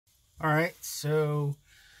All right, so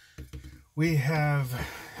we have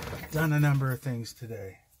done a number of things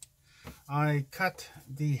today. I cut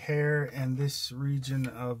the hair and this region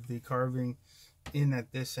of the carving in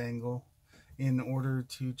at this angle in order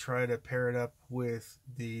to try to pair it up with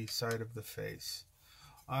the side of the face.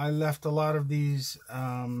 I left a lot of these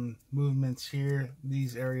movements here,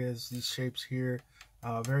 these areas, these shapes here,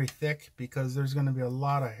 very thick because there's going to be a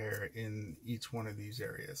lot of hair in each one of these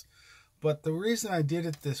areas. But the reason I did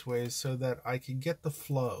it this way is so that I could get the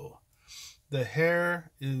flow. The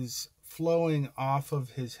hair is flowing off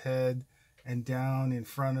of his head and down in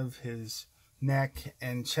front of his neck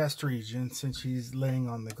and chest region since he's laying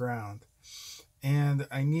on the ground. And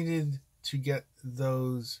I needed to get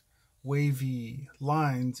those wavy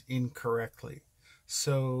lines incorrectly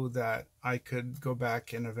so that I could go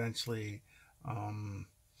back and eventually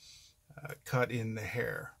cut in the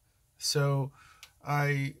hair. So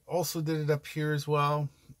I also did it up here as well.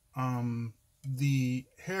 The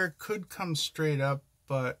hair could come straight up,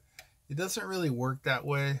 but it doesn't really work that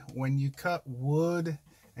way. When you cut wood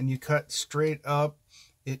and you cut straight up,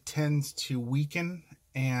 it tends to weaken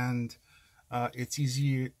and it's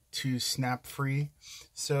easier to snap free.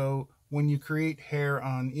 So when you create hair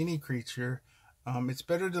on any creature, it's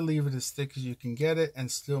better to leave it as thick as you can get it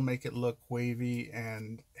and still make it look wavy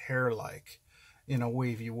and hair-like in a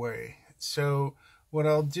wavy way. So what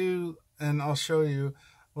I'll do, and I'll show you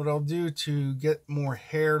what I'll do to get more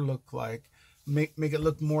hair look like, make it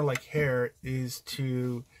look more like hair, is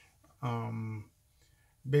to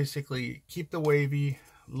basically keep the wavy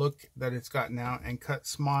look that it's got now and cut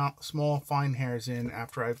small fine hairs in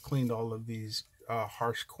after I've cleaned all of these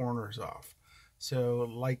harsh corners off. So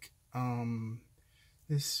like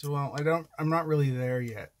this, well, I'm not really there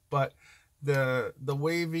yet, but the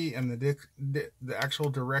wavy and the actual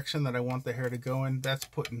direction that I want the hair to go in, that's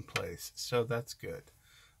put in place, so that's good.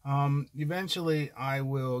 Eventually I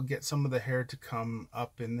will get some of the hair to come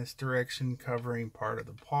up in this direction, covering part of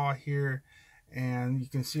the paw here, and you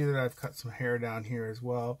can see that I've cut some hair down here as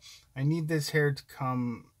well. I need this hair to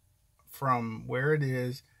come from where it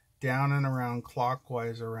is down and around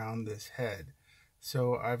clockwise around this head.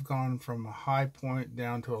 So I've gone from a high point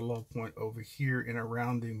down to a low point over here in a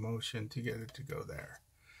rounding motion to get it to go there.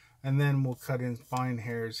 And then we'll cut in fine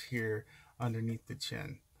hairs here underneath the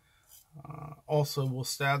chin. Also, we'll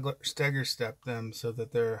stagger step them so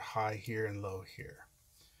that they're high here and low here.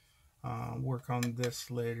 Work on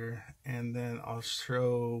this later, and then I'll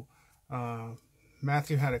show,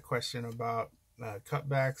 Matthew had a question about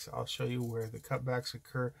cutbacks. I'll show you where the cutbacks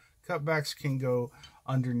occur. Cutbacks can go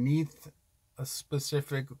underneath a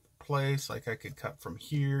specific place, like I could cut from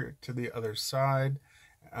here to the other side,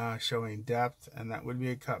 showing depth, and that would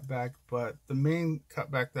be a cutback. But the main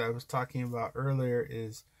cutback that I was talking about earlier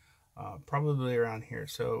is probably around here.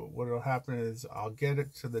 So what will happen is I'll get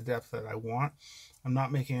it to the depth that I want. I'm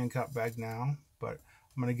not making a cutback now, but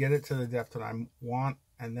I'm going to get it to the depth that I want,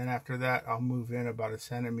 and then after that I'll move in about 1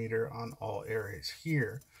 centimeter on all areas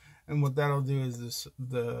here. And what that'll do is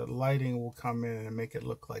the lighting will come in and make it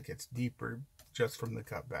look like it's deeper just from the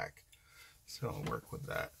cutback. So I'll work with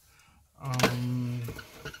that.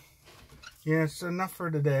 Yeah, it's enough for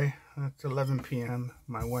today. It's 11 p.m.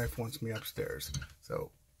 My wife wants me upstairs.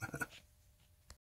 So